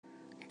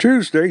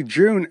Tuesday,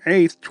 June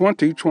 8th,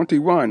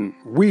 2021.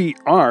 We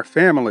are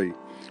family.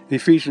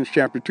 Ephesians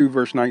chapter 2,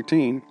 verse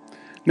 19.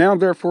 Now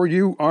therefore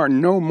you are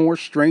no more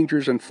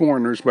strangers and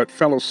foreigners, but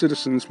fellow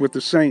citizens with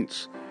the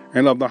saints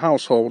and of the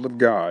household of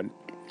God.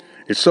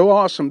 It's so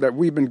awesome that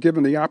we've been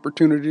given the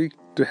opportunity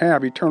to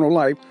have eternal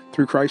life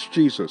through Christ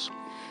Jesus.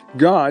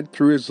 God,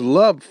 through his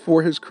love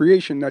for his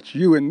creation, that's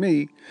you and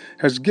me,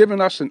 has given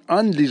us an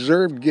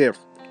undeserved gift.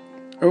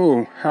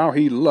 Oh, how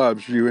he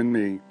loves you and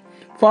me.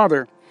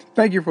 Father,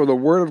 thank you for the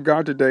word of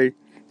God today.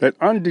 That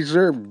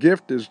undeserved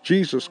gift is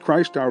Jesus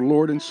Christ, our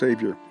Lord and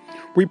Savior.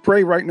 We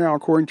pray right now,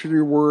 according to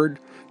your word,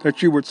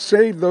 that you would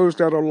save those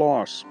that are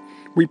lost.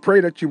 We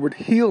pray that you would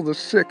heal the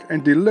sick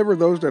and deliver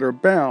those that are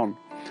bound.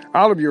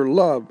 Out of your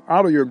love,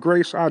 out of your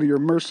grace, out of your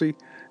mercy,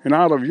 and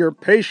out of your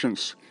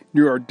patience,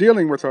 you are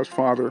dealing with us,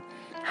 Father.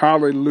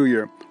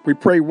 Hallelujah. We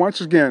pray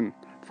once again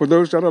for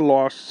those that are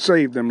lost,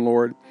 save them,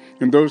 Lord,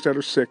 and those that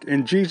are sick.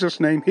 In Jesus'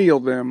 name, heal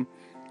them.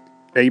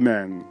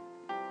 Amen.